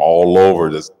folks from all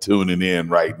over that's tuning in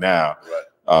right now.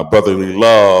 Right. Brotherly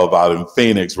Love out in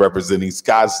Phoenix representing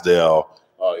Scottsdale.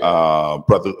 Oh, yeah.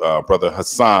 Brother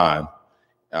Hassan.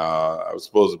 I was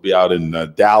supposed to be out in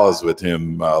Dallas with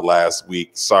him last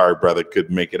week. Sorry, brother,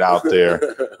 couldn't make it out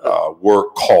there.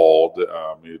 Work called.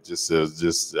 It just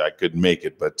I couldn't make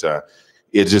it, but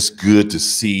it's just good to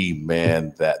see,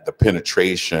 man, that the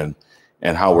penetration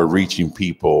and how we're reaching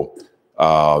people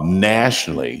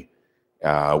nationally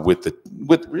with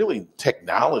really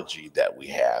technology that we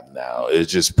have now.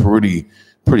 It's just pretty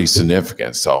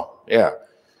significant. So yeah.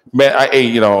 Man, I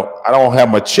don't have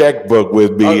my checkbook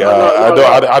with me.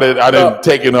 I didn't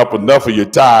taken up enough of your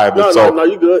time. No,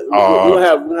 you good. We'll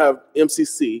have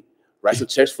MCC write some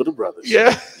checks for the brothers.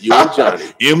 Yeah, you and Johnny.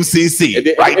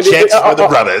 MCC write checks for the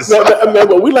brothers.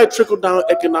 Remember, we like trickle down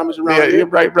economics around here.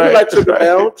 Right. We like trickle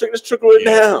down. Let's trickle it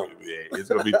down. Yeah, it's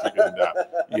gonna be trickling down.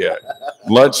 Yeah,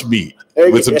 lunch meat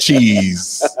with some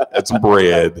cheese and some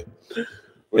bread.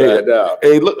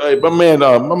 Hey, look, my man,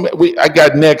 I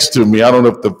got next to me. I don't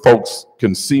know if the folks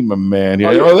can see my man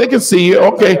here. Oh, they can see you.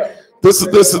 Okay, this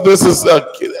is.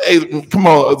 Hey, come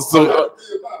on. So,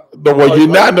 No, well, you're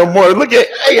not no more. Look at,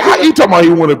 hey, how you talking about he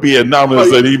want to be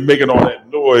anonymous and he making all that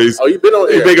noise? Oh, you been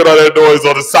on air. He making all that noise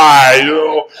on the side, you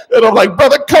know? And I'm like,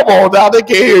 brother, come on now, they can't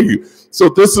hear you. So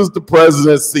this is the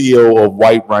president, CEO of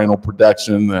White Rhino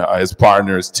Production. His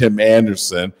partner is Tim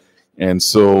Anderson. And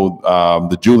so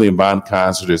the Julian Vaughn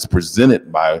concert is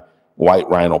presented by White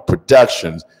Rhino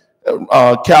Productions.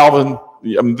 Calvin,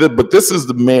 but this is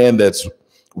the man that's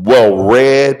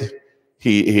well-read.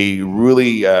 He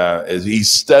really he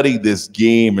studied this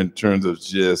game in terms of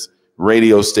just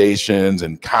radio stations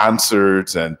and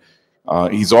concerts, and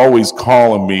he's always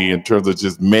calling me in terms of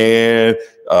just, man,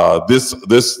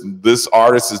 this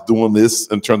artist is doing this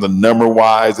in terms of number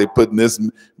wise. They putting this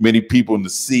many people in the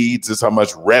seats. This is how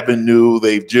much revenue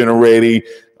they've generated.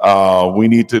 We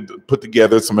need to put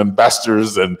together some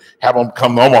investors and have them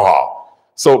come to Omaha.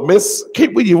 So, Miss Kate,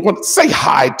 you want to say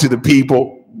hi to the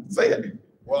people? Say it.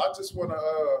 Well, I just want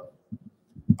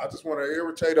to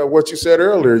irritate what you said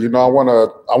earlier. You know, I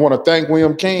want to thank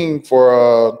William King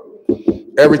for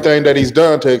everything that he's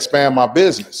done to expand my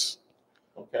business.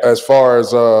 Okay. As far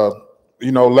as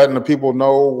letting the people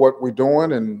know what we're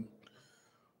doing, and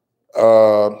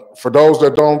for those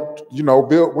that don't,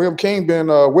 William King been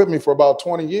with me for about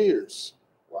 20 years.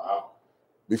 Wow.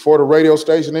 Before the radio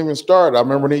station even started, I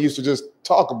remember when he used to just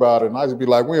talk about it, and I used to be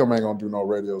like, William ain't gonna do no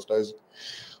radio station.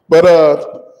 But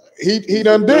he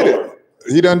done did it.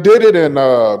 He done did it, and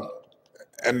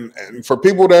for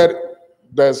people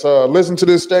that's listened to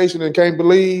this station and can't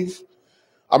believe,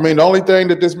 I mean, the only thing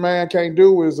that this man can't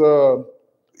do is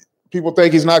people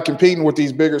think he's not competing with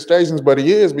these bigger stations, but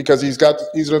he is, because he's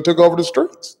done took over the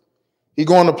streets. He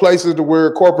going to places to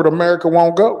where corporate America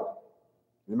won't go.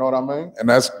 You know what I mean? And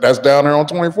that's down there on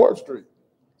 24th Street.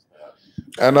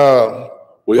 And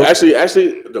well, actually,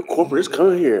 the corporate is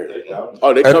coming here.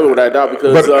 Oh, they coming without doubt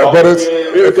because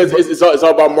it's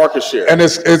all about market share, and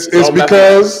it's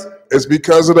because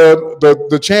of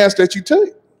the chance that you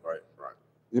take. Right.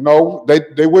 You know,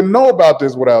 they wouldn't know about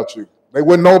this without you. They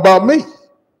wouldn't know about me.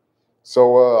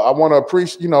 So I want to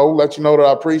appreciate, let you know that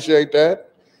I appreciate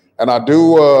that, and I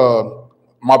do.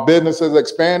 My business has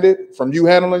expanded from you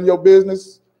handling your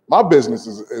business. My business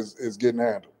is getting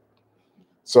handled.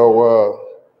 So.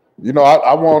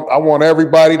 I want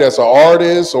everybody that's an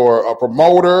artist or a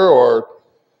promoter or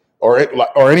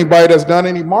anybody that's done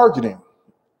any marketing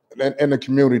in the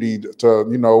community to,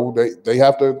 they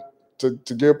have to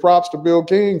give props to Bill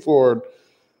King for,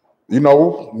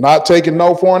 not taking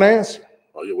no for an answer.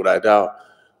 Oh, yeah, without doubt.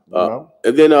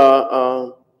 And then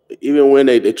even when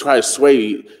they try to sway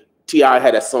you, T.I.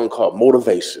 had that song called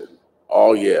Motivation.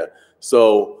 Oh, yeah.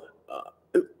 So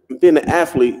being an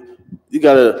athlete, you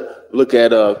got to look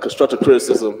at constructive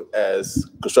criticism as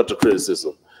constructive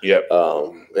criticism. Yep.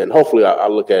 And hopefully I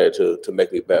look at it to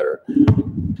make me better.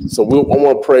 So I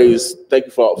want to thank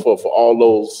you for all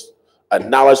those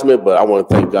acknowledgement, but I want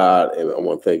to thank God, and I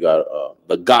want to thank God,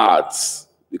 the gods,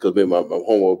 because maybe my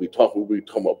homework will be talking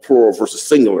about plural versus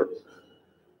singular.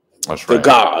 That's right. The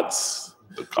gods.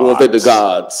 I want to thank the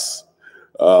gods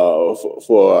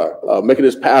for making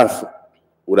this path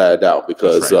without a doubt,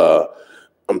 because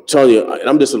I'm telling you, and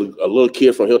I'm just a little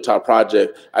kid from Hilltop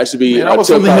Project. I used to be. I was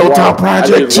from the Hilltop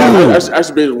Project too. I used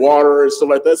to be in water and stuff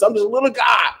like that. So I'm just a little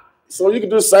guy. So you can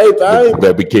do the same thing.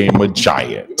 That became a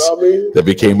giant. You know what I mean? That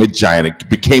became a giant. It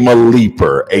became a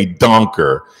leaper, a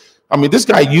dunker. I mean, this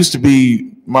guy used to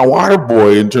be my water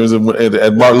boy in terms of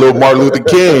little Martin Luther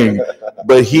King,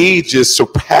 but he just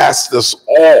surpassed us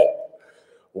all.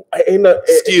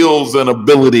 Skills and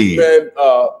ability. Man,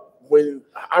 when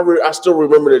I still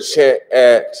remember the chant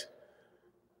at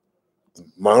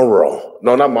Monroe.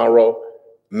 No, not Monroe.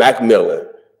 Macmillan.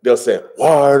 They'll say,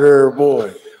 "Water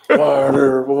boy,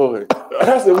 water boy." And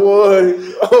I said, "Boy."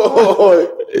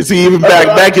 See, even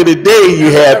back in the day,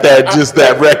 you had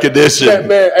that recognition. That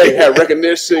man, hey, had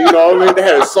recognition. You know what I mean? They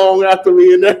had a song after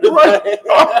me and everything.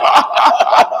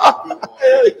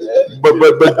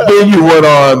 but then you went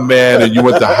on, man, and you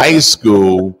went to high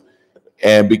school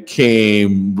and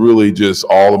became really just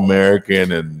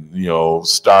all-American, and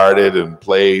started and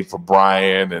played for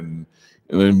Bryan, and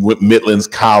then went Midlands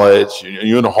College.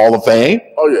 You're in the Hall of Fame.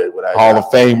 Oh yeah, Hall of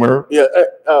Famer. Yeah,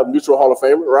 mutual Hall of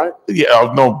Famer, right?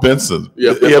 Yeah, no, Benson.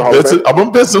 Yeah, Benson. I'm a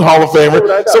Benson Hall of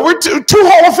Famer. So we're two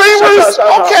Hall of Famers.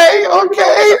 Okay.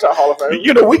 Hall of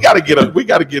Famer. We got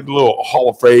to get a little Hall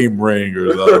of Fame ring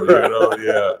or something.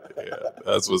 Yeah.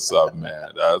 That's what's up,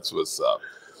 man. That's what's up.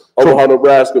 Omaha,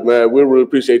 Nebraska, man. We really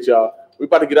appreciate y'all. We're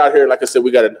about to get out here. Like I said,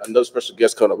 we got another special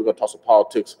guest coming up. We're gonna talk some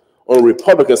politics on the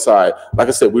Republican side. Like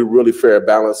I said, we're really fair and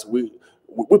balanced. We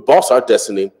boss our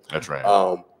destiny. That's right.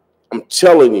 I'm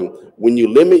telling you, when you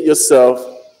limit yourself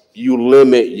you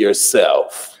limit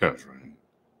yourself. That's right.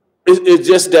 It's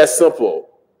just that simple.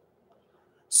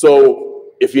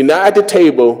 So if you're not at the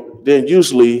table, then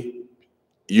usually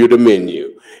you're the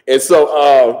menu. And so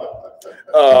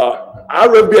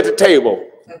I'd rather be at the table.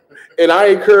 And I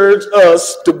encourage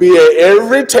us to be at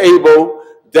every table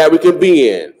that we can be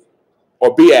in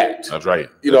or be at. That's right.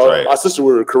 You know, my sister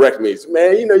would correct me.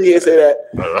 Man, you know, you can't say that.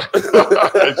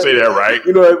 Say that right.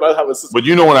 You know, I have a sister. But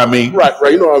you know what I mean. Right.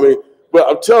 You know what I mean. But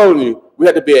I'm telling you, we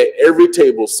have to be at every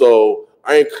table. So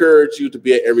I encourage you to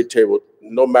be at every table.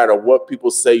 No matter what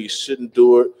people say, you shouldn't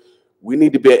do it. We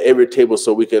need to be at every table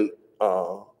so we can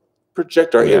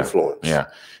project our influence. Yeah.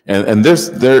 And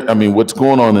I mean, what's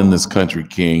going on in this country,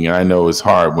 King, and I know it's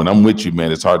hard. When I'm with you,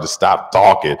 man, it's hard to stop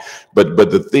talking. But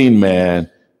the thing, man,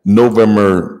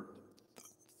 November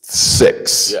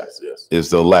 6th is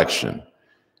the election.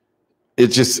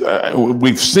 It's just,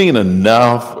 we've seen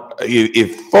enough.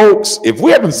 If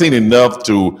we haven't seen enough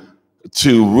to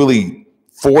really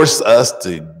force us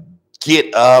to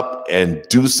get up and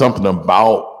do something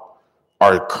about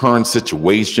our current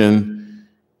situation,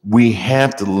 we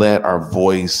have to let our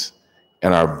voice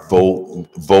and our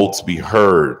votes be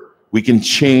heard. We can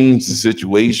change the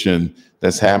situation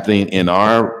that's happening in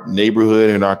our neighborhood,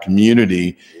 in our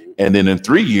community, and then in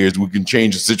 3 years, we can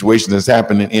change the situation that's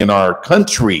happening in our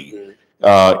country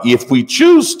if we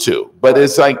choose to. But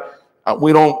it's like,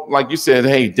 we don't, like you said,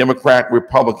 hey, Democrat,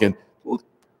 Republican,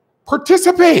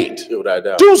 participate,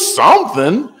 do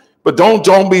something. But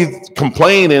don't be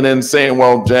complaining and saying,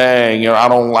 well, dang, you know, I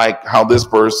don't like how this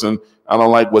person, I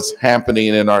don't like what's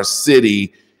happening in our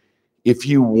city. If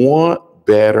you want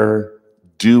better,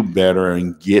 do better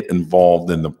and get involved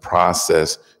in the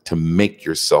process to make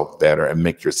yourself better and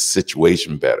make your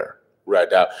situation better. Right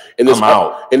now. In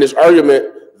this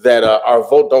argument that our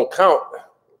vote don't count,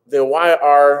 then why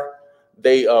are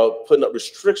they putting up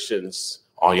restrictions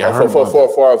for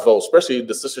our vote, especially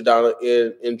the sister down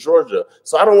in Georgia?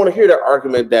 So I don't want to hear that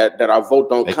argument that our vote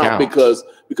don't count because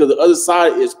the other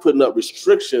side is putting up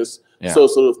restrictions. Yeah. So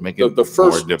the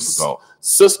first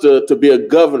sister to be a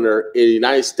governor in the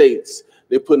United States,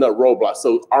 they're putting up roadblocks.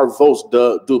 So our votes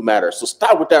do matter. So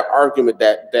stop with that argument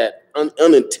that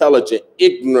unintelligent,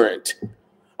 ignorant.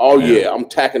 Oh yeah, I'm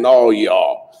attacking all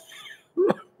y'all.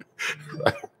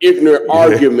 Ignorant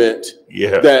argument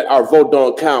that our vote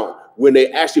don't count, when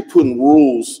they actually putting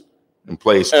rules in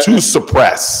place to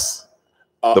suppress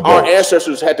the our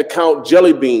ancestors had to count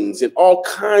jelly beans and all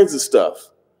kinds of stuff.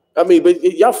 I mean, but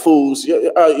y'all fools,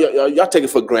 y'all take it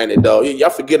for granted, though. Y'all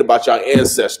forget about y'all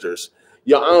ancestors.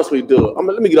 Y'all honestly do.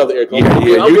 Let me get off the air.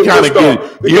 You kind of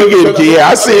get.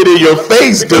 I see it in your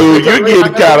face, dude. You're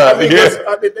getting kind of.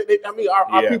 I mean,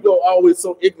 our people are always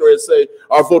so ignorant and say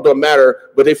our vote don't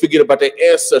matter, but they forget about their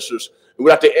ancestors. And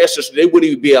without their ancestors, they wouldn't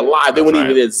even be alive. They wouldn't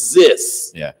even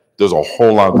exist. Yeah, there's a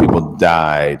whole lot of people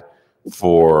died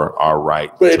for our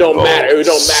right. But it don't matter. It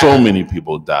don't matter. So many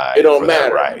people died. It don't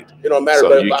matter. Right. It don't matter.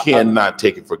 So you cannot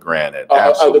take it for granted.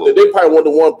 Absolutely. They probably want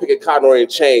the one picking cotton or in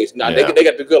change. Now they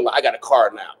got the good life. I got a car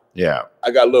now. Yeah.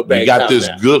 I got a little bank. You got this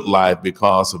good life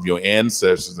because of your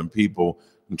ancestors and people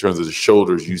in terms of the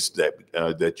shoulders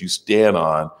that you stand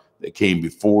on that came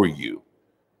before you.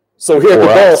 So here at the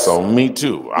boss. So me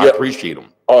too. I appreciate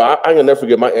them. Oh, I can never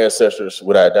forget my ancestors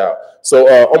without a doubt. So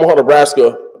Omaha,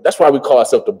 Nebraska, that's why we call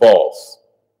ourselves the boss.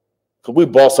 Because we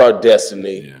boss our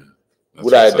destiny. Yeah,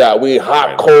 without a doubt. We ain't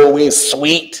hot, cold, we ain't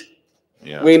sweet.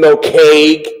 Yeah. We ain't no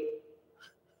cake.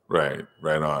 Right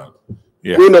on.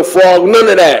 Yeah. We ain't no frog, none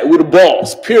of that. We're the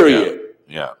boss, period.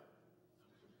 Yeah.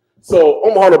 So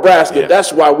Omaha, Nebraska,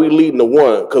 that's why we leading the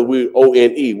one, because we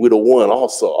ONE, we're the one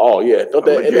also. Oh, yeah. Don't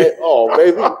that, baby.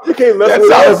 You can't mess with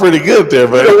us. That sounds pretty good there,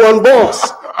 man. We're the one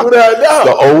boss. Without a doubt.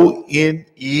 The ONE,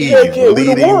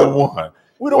 leading the one.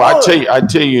 Well, I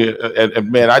tell you,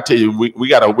 and man, I tell you, we're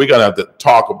gonna have to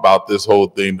talk about this whole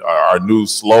thing. Our new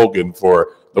slogan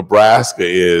for Nebraska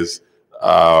is,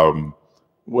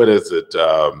 what is it?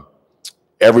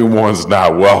 Everyone's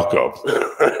not welcome.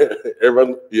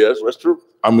 Everyone, yes, that's true.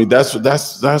 I mean, that's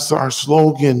our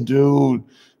slogan, dude.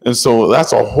 And so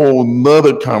that's a whole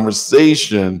nother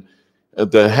conversation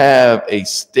to have a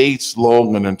state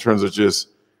slogan in terms of just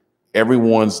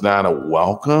everyone's not a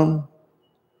welcome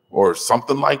or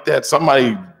something like that.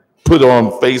 Somebody put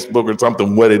on Facebook or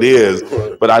something what it is,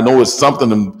 but I know it's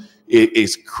something.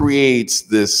 It creates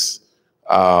this.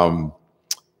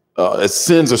 It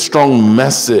sends a strong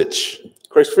message.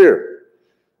 Creates fear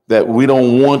that we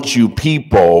don't want you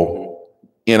people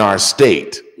in our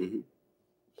state. Mm-hmm.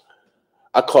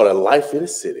 I call it life in the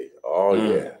city. Oh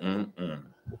yeah.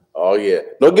 Oh yeah.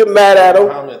 Don't get mad at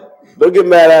them. Don't get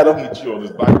mad at them.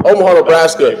 Omaha,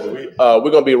 Nebraska.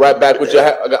 We're gonna be right back with you.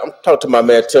 I'm talking to my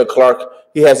man Tim Clark.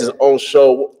 He has his own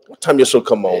show. What time your show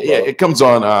come on? Yeah, it comes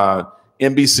on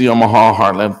NBC Omaha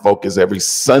Heartland Focus every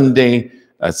Sunday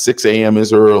at 6 a.m.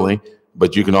 is early,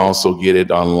 but you can also get it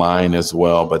online as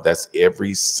well. But that's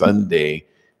every Sunday,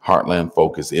 Heartland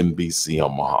Focus, NBC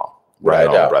Omaha. Right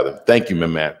on, brother. Thank you, my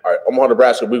man. All right, Omaha,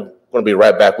 Nebraska. We're going to be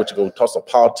right back with you. We're going to talk some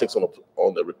politics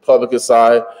on the Republican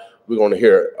side. We're going to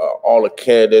hear all the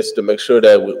candidates to make sure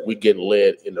that we get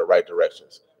led in the right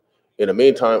directions. In the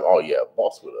meantime,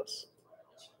 boss with us.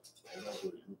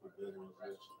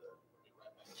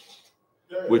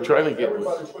 We're trying to get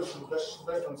everybody pushing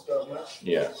veteran stuff, man.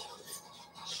 Yeah.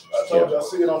 I told you I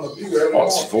see it on the view every morning.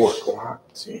 It's 4 o'clock.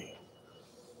 Yeah,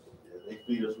 they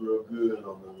feed us real good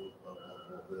on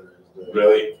the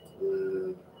Really?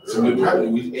 Veterans Day. So we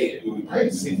probably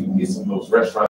see if we can get some of those restaurants.